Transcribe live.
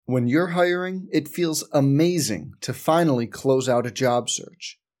When you're hiring, it feels amazing to finally close out a job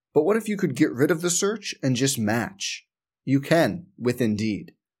search. But what if you could get rid of the search and just match? You can with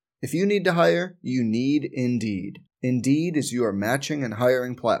Indeed. If you need to hire, you need Indeed. Indeed is your matching and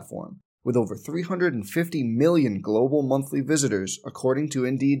hiring platform. With over 350 million global monthly visitors, according to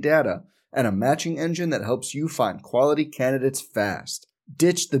Indeed data, and a matching engine that helps you find quality candidates fast.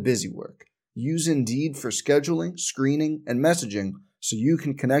 Ditch the busy work. Use Indeed for scheduling, screening, and messaging so you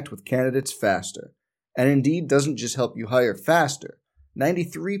can connect with candidates faster. And Indeed doesn't just help you hire faster.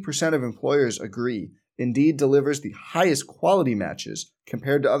 93% of employers agree Indeed delivers the highest quality matches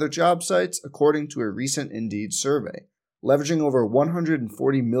compared to other job sites, according to a recent Indeed survey. Leveraging over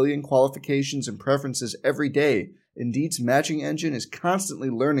 140 million qualifications and preferences every day, Indeed's matching engine is constantly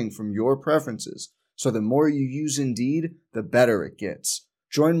learning from your preferences, so the more you use Indeed, the better it gets.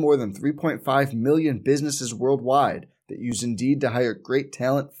 Join more than 3.5 million businesses worldwide that use Indeed to hire great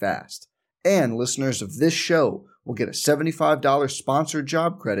talent fast. And listeners of this show will get a $75 sponsored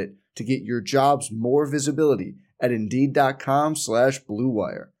job credit to get your jobs more visibility at Indeed.com/Blue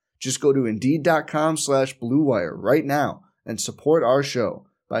Wire. Just go to Indeed.com/Blue Wire right now and support our show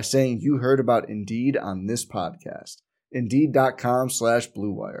by saying you heard about Indeed on this podcast.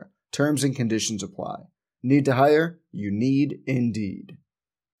 Indeed.com/Blue Wire. Terms and conditions apply. Need to hire? You need Indeed.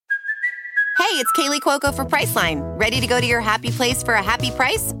 Hey, it's Kaylee Cuoco for Priceline. Ready to go to your happy place for a happy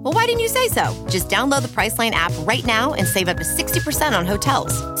price? Well, why didn't you say so? Just download the Priceline app right now and save up to 60% on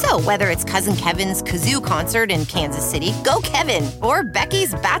hotels. So whether it's Cousin Kevin's Kazoo Concert in Kansas City, go Kevin, or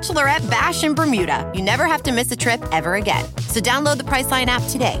Becky's Bachelorette Bash in Bermuda, you never have to miss a trip ever again. So download the Priceline app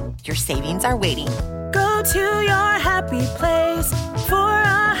today. Your savings are waiting. Go to your happy place for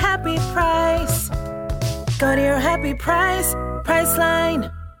a happy price. Go to your happy price,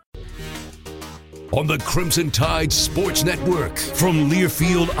 Priceline. On the Crimson Tide Sports Network from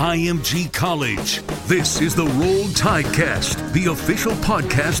Learfield IMG College, this is the Roll Tidecast, the official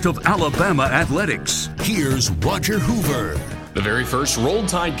podcast of Alabama Athletics. Here's Roger Hoover. The very first Roll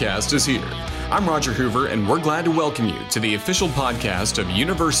Tidecast is here. I'm Roger Hoover, and we're glad to welcome you to the official podcast of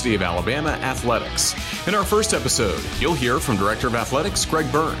University of Alabama Athletics. In our first episode, you'll hear from Director of Athletics,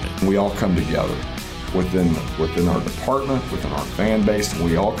 Greg Byrne. We all come together. Within our department, within our fan base,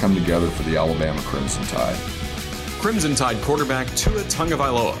 we all come together for the Alabama Crimson Tide. Crimson Tide quarterback Tua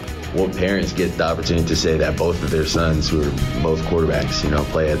Tagovailoa. Well, parents get the opportunity to say that both of their sons, who are both quarterbacks,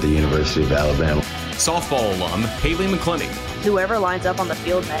 play at the University of Alabama. Softball alum Haley McClenny. Whoever lines up on the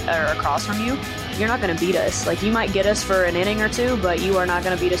field or across from you, you're not going to beat us. You might get us for an inning or two, but you are not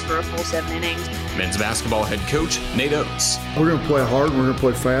going to beat us for a full 7 innings. Men's basketball head coach Nate Oates. We're going to play hard. We're going to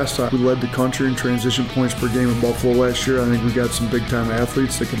play fast. We led the country in transition points per game in Buffalo last year. I think we got some big-time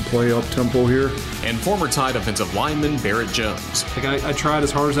athletes that can play up-tempo here. And former Tide offensive lineman Barrett Jones. I tried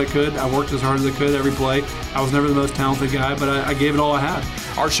as hard as I could. I worked as hard as I could every play. I was never the most talented guy, but I gave it all I had.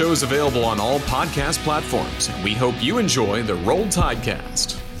 Our show is available on all podcast platforms, and we hope you enjoy the Roll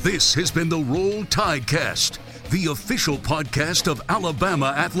Tidecast. This has been the Roll Tidecast, the official podcast of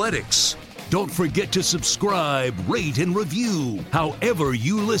Alabama Athletics. Don't forget to subscribe, rate, and review however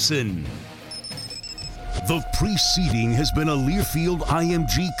you listen. The preceding has been a Learfield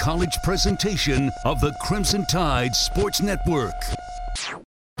IMG College presentation of the Crimson Tide Sports Network.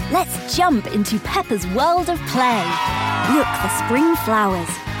 Let's jump into Peppa's world of play. Look for spring flowers,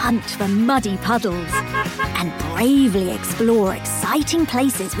 hunt for muddy puddles, and bravely explore exciting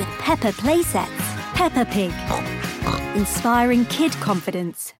places with Peppa playsets. Peppa Pig, inspiring kid confidence.